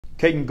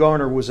Kaiden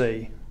Garner was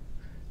a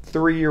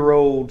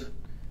 3-year-old,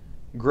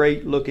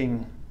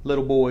 great-looking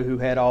little boy who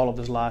had all of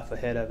his life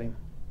ahead of him.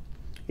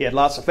 He had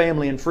lots of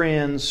family and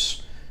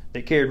friends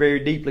that cared very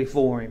deeply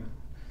for him.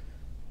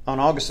 On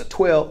August the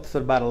 12th,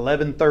 at about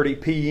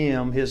 11:30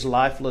 p.m., his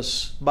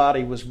lifeless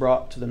body was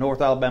brought to the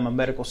North Alabama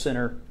Medical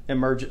Center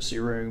emergency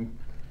room.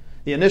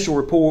 The initial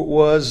report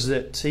was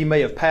that he may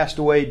have passed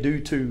away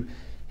due to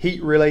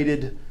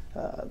heat-related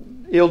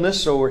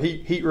illness or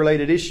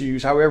heat-related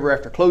issues. However,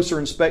 after closer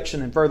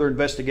inspection and further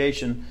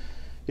investigation,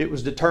 it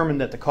was determined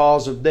that the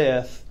cause of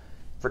death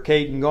for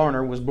Kaiden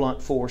Garner was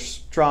blunt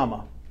force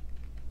trauma.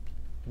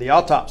 The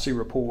autopsy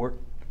report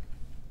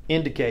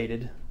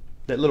indicated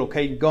that little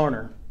Kaiden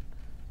Garner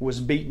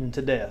was beaten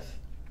to death.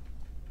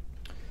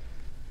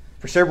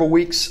 For several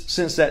weeks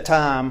since that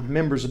time,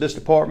 members of this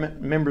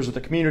department, members of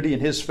the community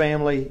and his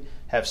family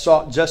have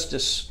sought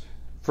justice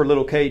for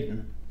little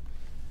Kaiden.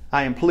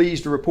 I am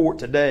pleased to report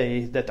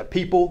today that the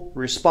people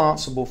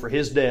responsible for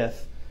his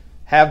death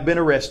have been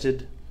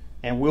arrested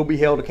and will be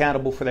held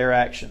accountable for their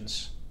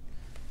actions.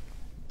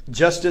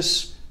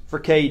 Justice for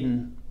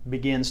Kaiden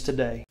begins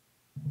today.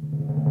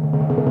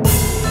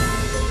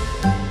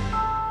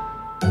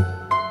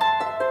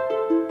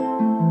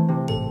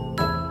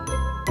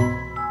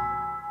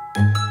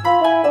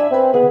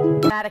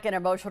 Dramatic and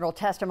emotional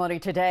testimony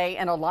today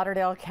in a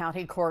Lauderdale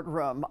County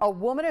courtroom. A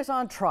woman is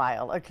on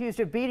trial accused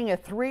of beating a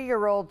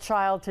 3-year-old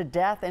child to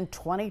death in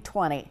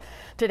 2020.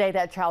 Today,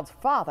 that child's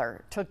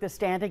father took the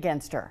stand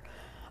against her.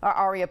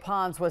 Aria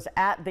Pons was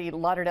at the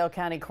Lauderdale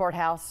County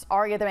Courthouse.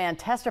 Aria, the man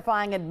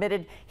testifying,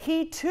 admitted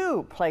he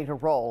too played a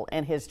role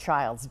in his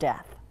child's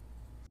death.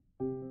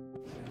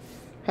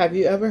 Have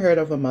you ever heard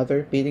of a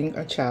mother beating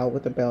a child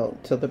with a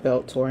belt till the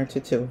belt tore into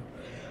two?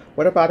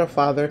 What about a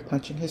father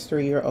punching his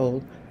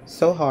 3-year-old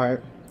so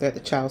hard that the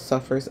child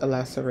suffers a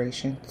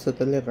laceration to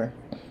the liver?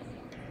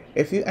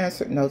 If you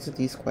answered no to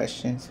these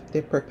questions,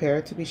 then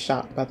prepare to be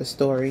shocked by the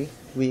story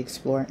we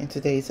explore in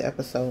today's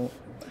episode.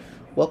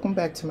 Welcome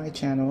back to my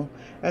channel,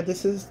 and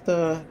this is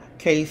the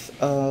case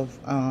of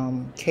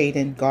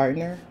Kaiden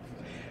Garner,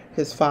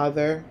 his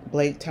father,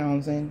 Blake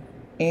Townsend,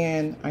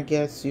 and I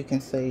guess you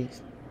can say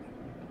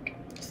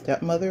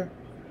stepmother,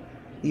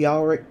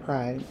 Yalrick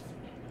Pride.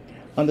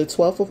 On the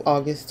 12th of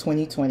August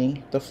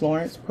 2020, the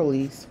Florence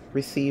police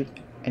received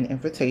an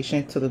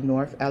invitation to the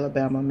North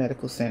Alabama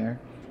Medical Center.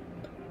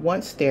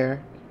 Once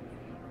there,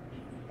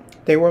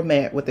 they were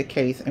met with a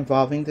case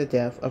involving the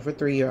death of a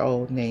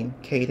 3-year-old named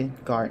Kaiden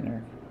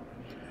Garner.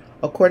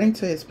 According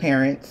to his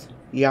parents,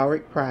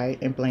 Yalrick Pride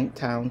and Blake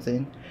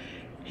Townsend,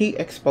 heat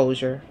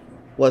exposure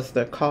was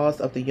the cause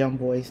of the young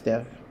boy's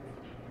death.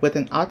 With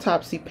an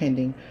autopsy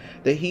pending,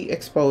 the heat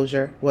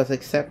exposure was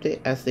accepted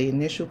as the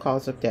initial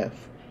cause of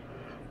death.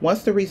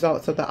 Once the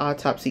results of the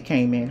autopsy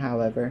came in,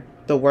 however,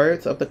 the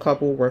words of the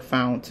couple were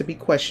found to be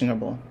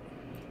questionable.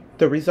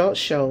 The results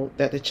showed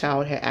that the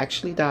child had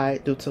actually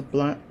died due to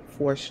blunt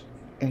force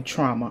and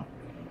trauma.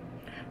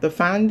 The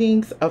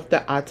findings of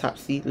the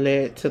autopsy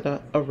led to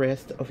the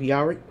arrest of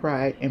Yalrick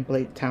Pride and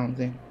Blake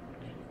Townsend.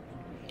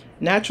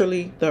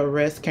 Naturally, the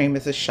arrest came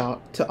as a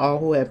shock to all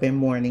who had been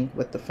mourning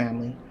with the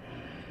family.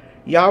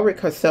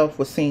 Yalrick herself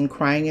was seen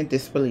crying in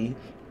disbelief,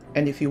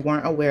 and if you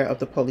weren't aware of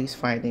the police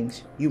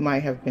findings, you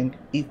might have been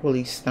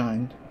equally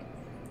stunned.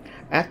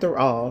 After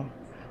all,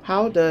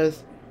 how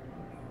does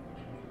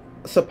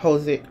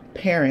supposed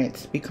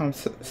parents become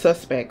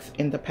suspects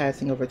in the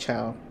passing of a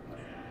child?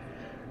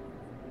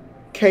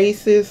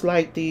 Cases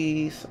like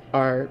these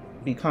are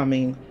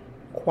becoming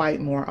quite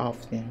more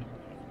often.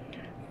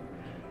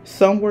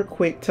 Some were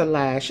quick to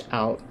lash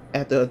out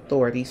at the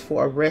authorities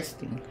for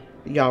arresting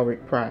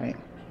Yalrick Pride,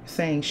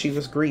 saying she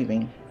was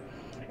grieving.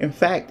 In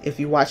fact, if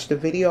you watch the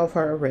video of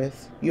her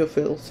arrest, you'll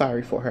feel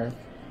sorry for her.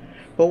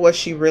 But was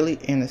she really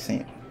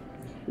innocent?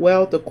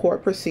 Well, the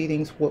court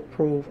proceedings would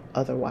prove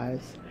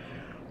otherwise.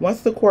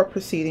 Once the court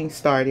proceedings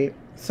started,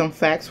 some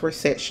facts were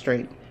set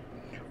straight.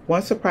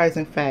 One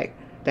surprising fact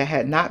that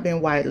had not been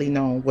widely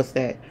known was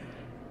that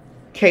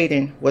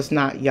Kaiden was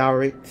not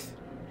Yalrick's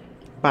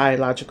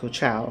biological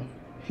child.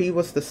 He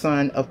was the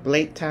son of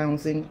Blake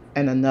Townsend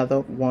and another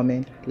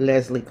woman,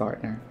 Leslie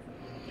Garner.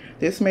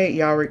 This made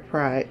Yalrick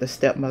Pride the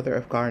stepmother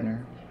of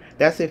Garner.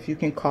 That's if you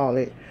can call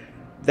it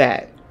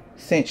that,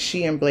 since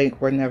she and Blake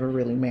were never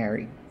really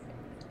married.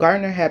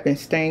 Garner had been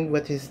staying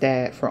with his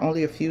dad for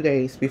only a few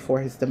days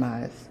before his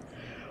demise.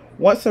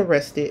 Once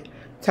arrested,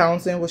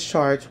 Townsend was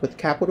charged with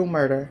capital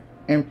murder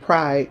and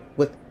Pride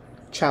with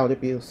child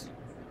abuse.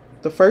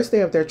 The first day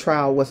of their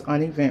trial was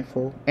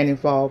uneventful and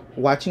involved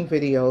watching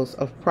videos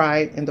of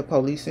Pride in the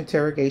police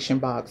interrogation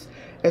box,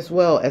 as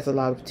well as a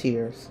lot of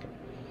tears.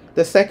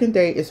 The second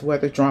day is where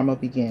the drama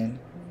began.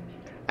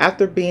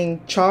 After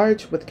being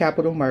charged with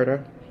capital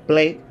murder,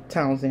 Blake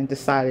Townsend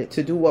decided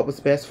to do what was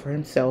best for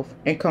himself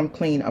and come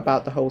clean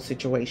about the whole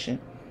situation.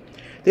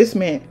 This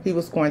meant he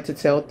was going to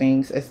tell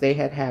things as they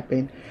had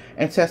happened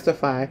and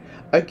testify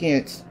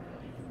against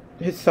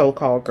his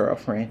so-called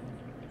girlfriend.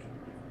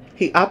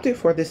 He opted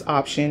for this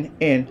option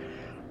in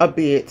a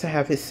bid to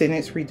have his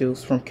sentence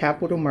reduced from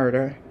capital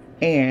murder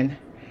and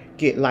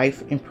get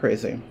life in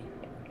prison.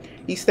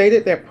 He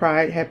stated that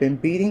Pride had been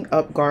beating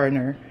up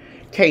Garner,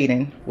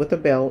 Kaiden, with a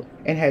belt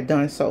and had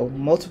done so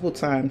multiple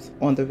times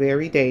on the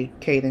very day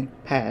Kaiden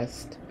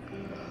passed.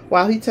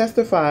 While he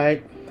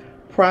testified,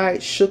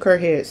 Pride shook her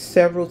head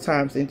several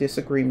times in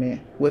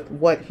disagreement with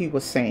what he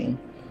was saying,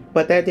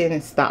 but that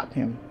didn't stop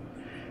him.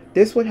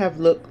 This would have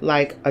looked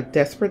like a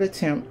desperate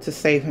attempt to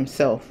save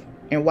himself,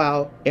 and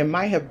while it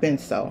might have been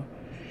so,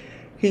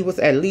 he was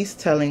at least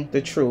telling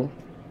the truth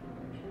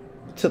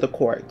to the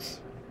courts,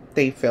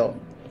 they felt.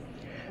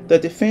 The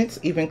defense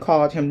even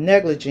called him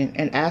negligent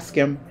and asked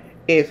him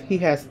if he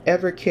has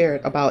ever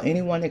cared about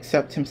anyone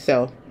except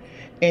himself,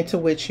 into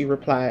which he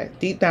replied,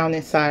 "Deep down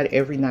inside,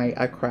 every night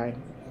I cry.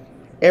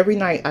 Every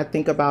night I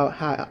think about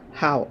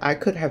how I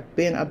could have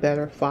been a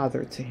better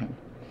father to him."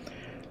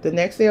 The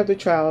next day of the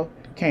trial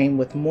came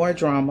with more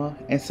drama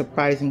and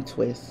surprising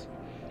twists.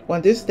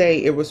 On this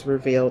day, it was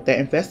revealed that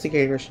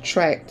investigators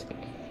tracked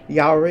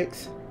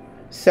Yalrick's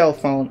cell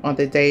phone on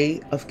the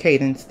day of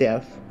Kaiden's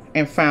death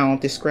and found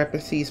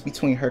discrepancies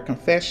between her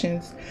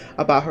confessions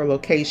about her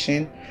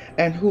location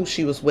and who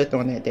she was with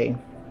on that day.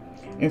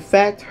 In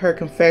fact, her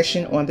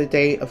confession on the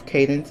day of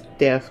Kaiden's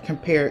death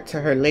compared to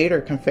her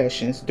later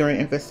confessions during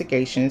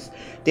investigations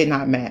did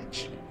not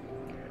match.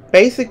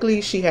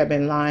 Basically, she had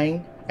been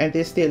lying, and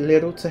this did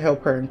little to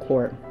help her in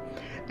court,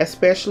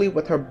 especially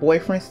with her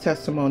boyfriend's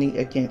testimony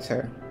against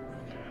her.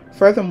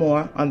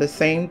 Furthermore, on the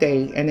same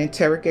day, an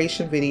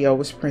interrogation video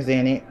was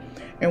presented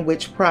in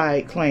which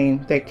Pride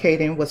claimed that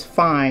Kaiden was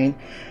fine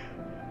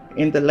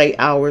in the late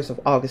hours of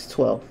August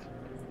 12th.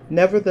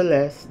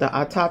 Nevertheless, the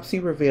autopsy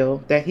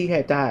revealed that he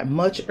had died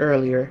much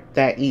earlier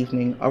that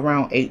evening,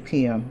 around 8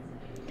 p.m.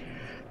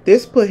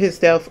 This put his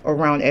death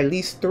around at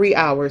least 3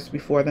 hours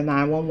before the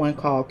 911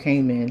 call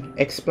came in,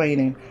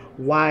 explaining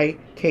why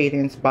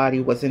Kaiden's body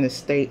was in a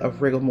state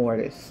of rigor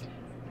mortis.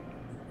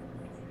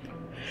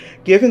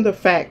 Given the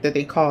fact that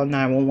they called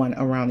 911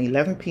 around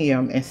 11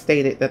 p.m. and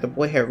stated that the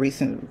boy had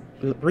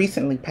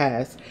recently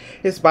passed,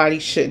 his body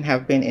shouldn't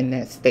have been in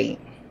that state.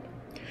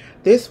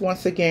 This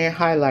once again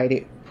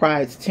highlighted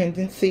Pride's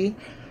tendency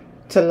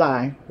to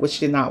lie, which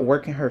did not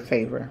work in her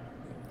favor.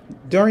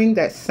 During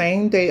that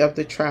same day of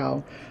the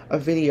trial, a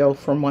video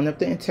from one of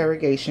the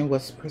interrogation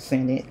was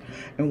presented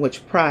in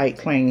which Pride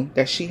claimed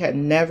that she had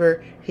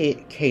never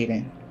hit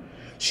Kaiden.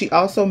 She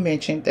also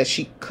mentioned that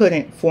she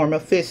couldn't form a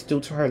fist due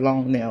to her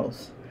long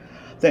nails.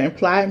 The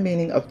implied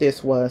meaning of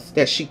this was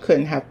that she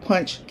couldn't have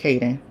punched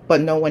Kaiden,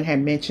 but no one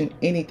had mentioned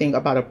anything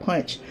about a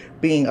punch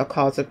being a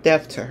cause of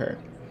death to her.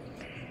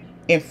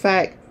 In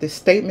fact, this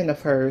statement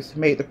of hers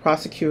made the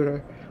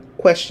prosecutor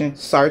question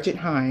Sergeant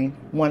Hine,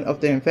 one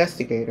of the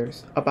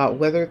investigators, about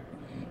whether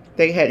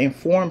they had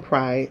informed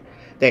Pride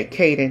that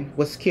Kaiden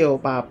was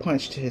killed by a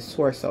punch to his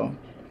torso.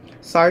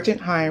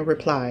 Sergeant Hine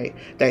replied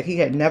that he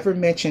had never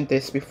mentioned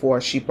this before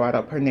she brought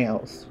up her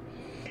nails.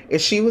 If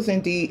she was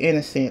indeed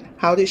innocent,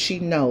 how did she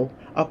know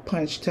a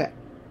punch to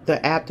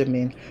the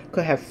abdomen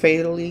could have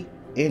fatally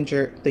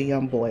injured the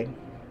young boy?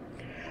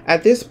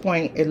 At this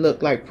point, it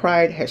looked like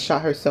Pride had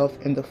shot herself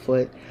in the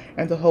foot,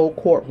 and the whole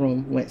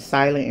courtroom went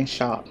silent in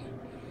shock.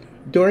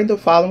 During the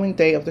following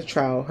day of the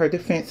trial, her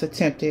defense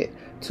attempted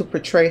to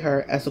portray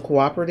her as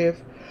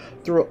cooperative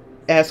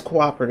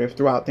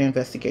throughout the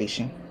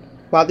investigation.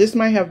 While this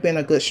might have been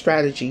a good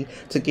strategy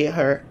to get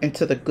her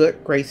into the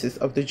good graces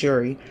of the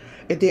jury,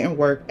 it didn't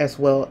work as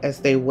well as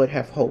they would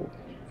have hoped.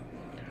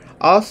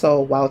 Also,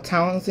 while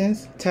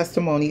Townsend's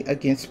testimony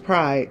against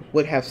Pride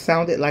would have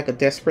sounded like a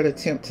desperate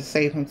attempt to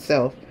save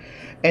himself,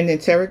 an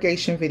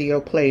interrogation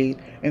video played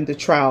in the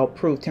trial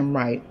proved him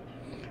right.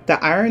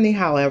 The irony,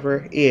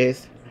 however,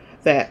 is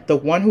that the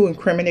one who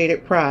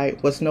incriminated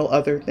Pride was no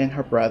other than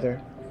her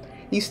brother.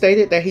 He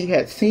stated that he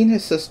had seen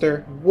his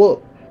sister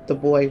whoop the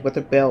boy with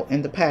a belt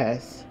in the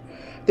past.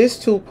 This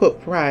too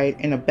put Pride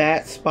in a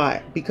bad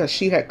spot because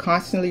she had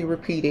constantly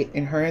repeated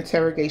in her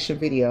interrogation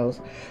videos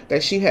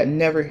that she had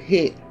never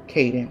hit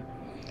Kaiden.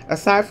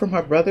 Aside from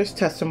her brother's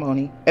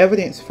testimony,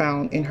 evidence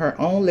found in her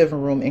own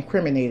living room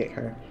incriminated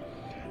her.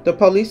 The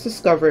police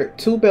discovered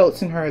 2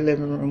 belts in her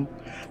living room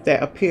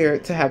that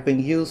appeared to have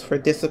been used for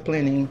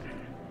disciplining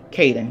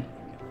Kaiden.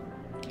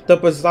 The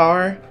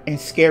bizarre and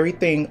scary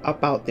thing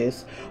about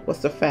this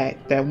was the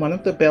fact that one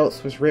of the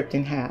belts was ripped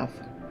in half.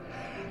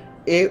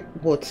 It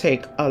will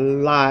take a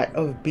lot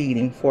of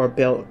beating for a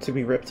belt to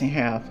be ripped in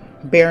half.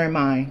 Bear in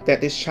mind that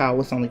this child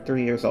was only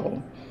 3 years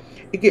old.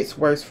 It gets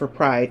worse for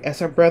Pride, as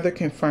her brother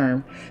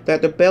confirmed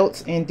that the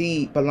belts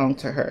indeed belonged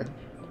to her.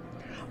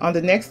 On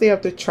the next day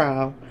of the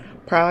trial,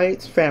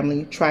 Pride's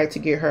family tried to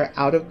get her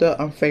out of the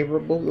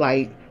unfavorable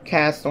light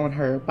cast on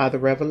her by the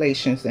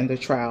revelations in the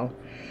trial.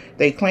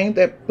 They claimed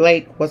that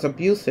Blake was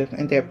abusive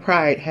and that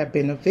Pride had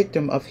been a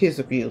victim of his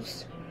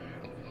abuse.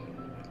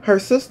 Her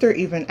sister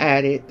even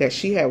added that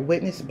she had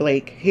witnessed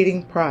Blake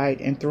hitting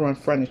Pride and throwing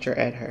furniture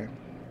at her.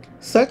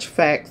 Such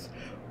facts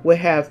would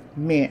have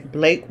meant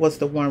Blake was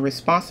the one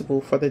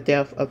responsible for the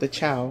death of the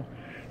child,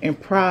 and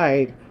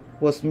Pride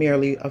was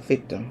merely a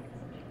victim.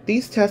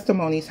 These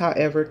testimonies,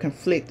 however,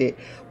 conflicted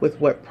with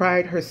what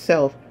Pride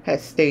herself had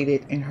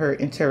stated in her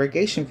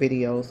interrogation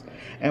videos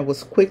and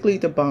was quickly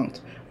debunked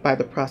by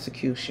the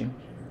prosecution.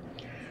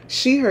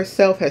 She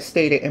herself had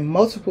stated in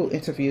multiple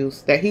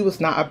interviews that he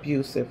was not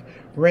abusive,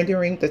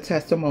 rendering the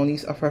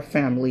testimonies of her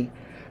family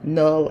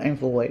null and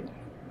void.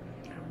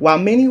 While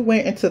many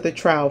went into the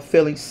trial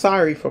feeling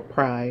sorry for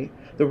Pride,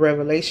 the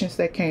revelations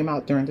that came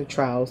out during the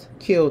trials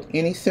killed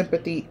any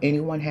sympathy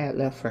anyone had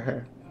left for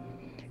her.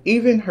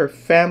 Even her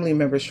family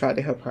members tried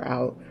to help her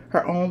out.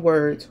 Her own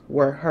words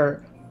were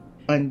her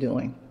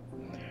undoing.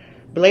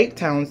 Blake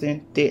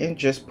Townsend didn't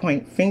just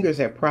point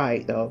fingers at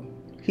Pride, though.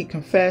 He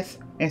confessed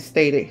and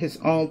stated his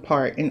own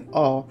part in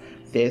all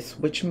this,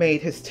 which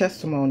made his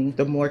testimony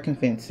the more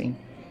convincing.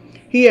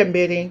 He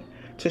admitted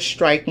to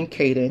striking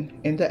Kaiden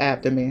in the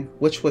abdomen,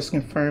 which was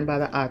confirmed by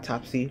the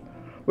autopsy,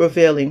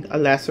 revealing a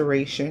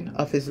laceration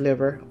of his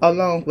liver,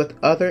 along with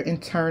other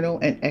internal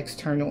and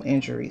external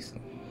injuries.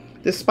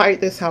 Despite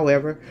this,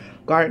 however,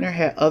 Garner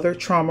had other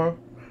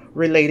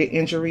trauma-related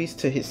injuries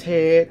to his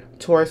head,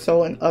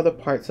 torso, and other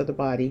parts of the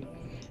body,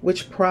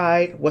 which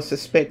Pride was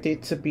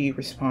suspected to be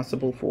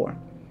responsible for.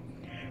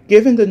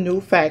 Given the new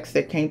facts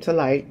that came to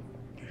light,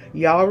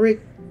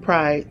 Yalrick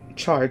Pride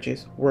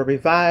charges were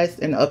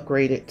revised and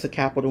upgraded to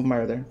capital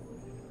murder.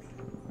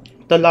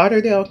 The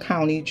Lauderdale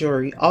County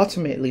jury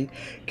ultimately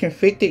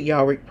convicted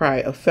Yalrick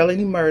Pride of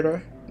felony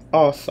murder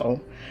also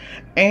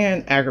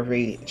and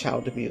aggravated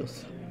child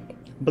abuse.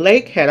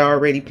 Blake had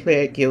already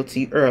pled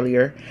guilty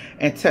earlier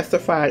and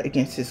testified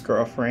against his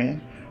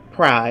girlfriend,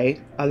 Pride,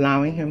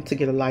 allowing him to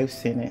get a life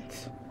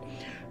sentence.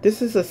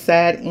 This is a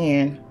sad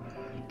end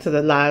to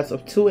the lives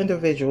of two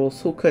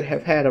individuals who could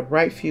have had a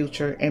bright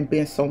future and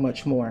been so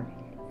much more.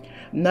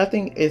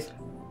 Nothing is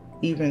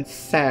even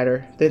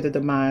sadder than the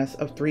demise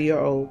of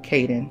 3-year-old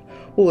Kaiden,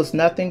 who was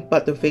nothing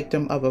but the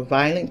victim of a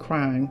violent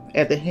crime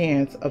at the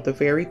hands of the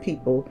very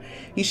people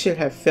he should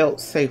have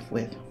felt safe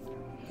with.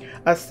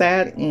 A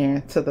sad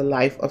end to the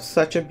life of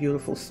such a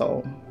beautiful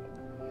soul.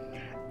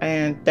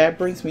 And that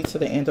brings me to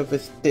the end of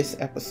this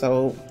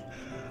episode.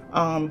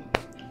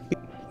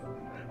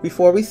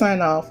 Before we sign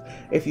off,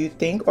 if you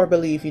think or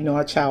believe you know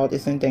a child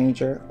is in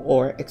danger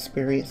or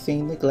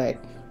experiencing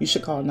neglect, you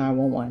should call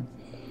 911.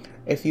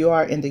 If you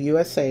are in the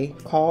USA,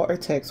 call or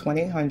text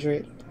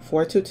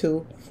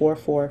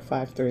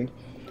 1-800-422-4453.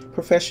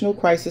 Professional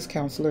crisis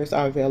counselors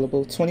are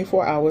available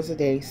 24 hours a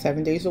day,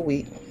 7 days a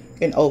week,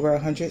 in over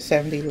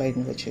 170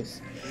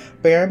 languages.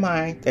 Bear in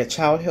mind that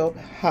Child Help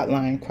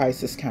Hotline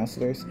crisis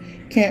counselors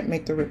can't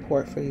make the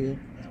report for you,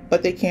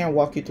 but they can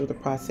walk you through the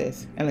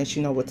process and let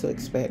you know what to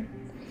expect.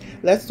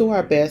 Let's do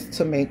our best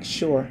to make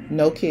sure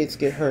no kids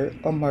get hurt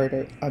or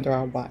murdered under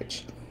our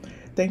watch.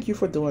 Thank you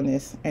for doing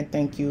this, and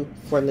thank you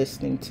for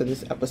listening to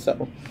this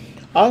episode.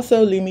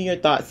 Also, leave me your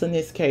thoughts on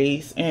this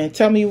case and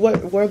tell me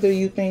whether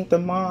you think the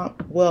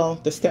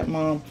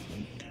stepmom,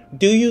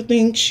 do you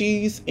think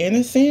she's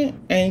innocent?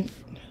 And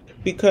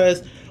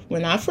because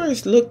when I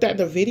first looked at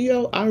the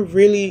video, I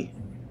really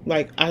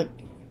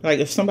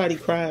if somebody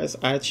cries,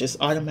 I just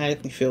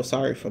automatically feel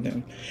sorry for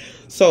them.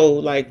 So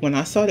when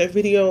I saw that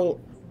video,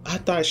 I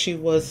thought she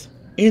was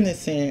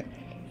innocent.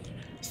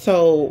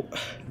 So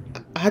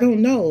I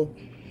don't know.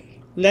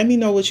 Let me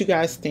know what you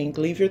guys think.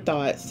 Leave your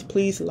thoughts.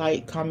 Please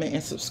like, comment,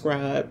 and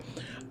subscribe.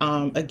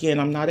 Again,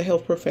 I'm not a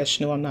health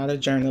professional. I'm not a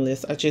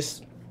journalist.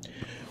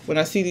 When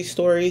I see these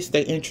stories,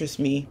 they interest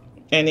me.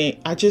 And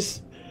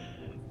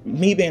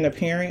me being a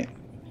parent,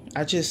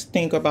 I just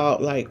think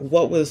about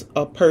what was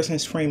a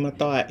person's frame of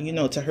thought,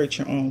 to hurt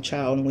your own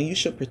child, and when you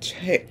should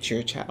protect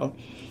your child.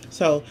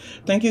 So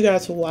thank you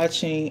guys for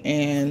watching,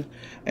 and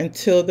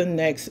until the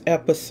next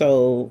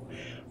episode,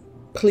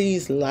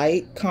 please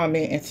like,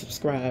 comment, and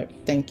subscribe.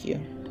 Thank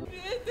you.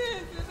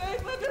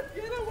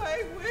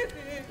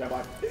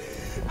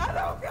 I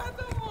don't got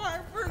the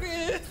heart for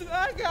this.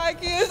 I got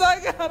kids.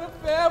 I got a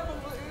family.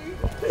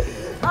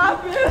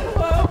 I've been in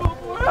love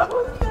before. I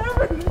was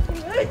never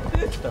neglected.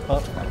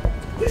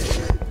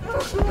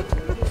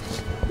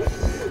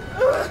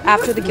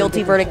 After the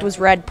guilty verdict was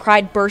read,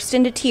 Pride burst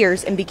into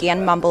tears and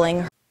began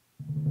mumbling.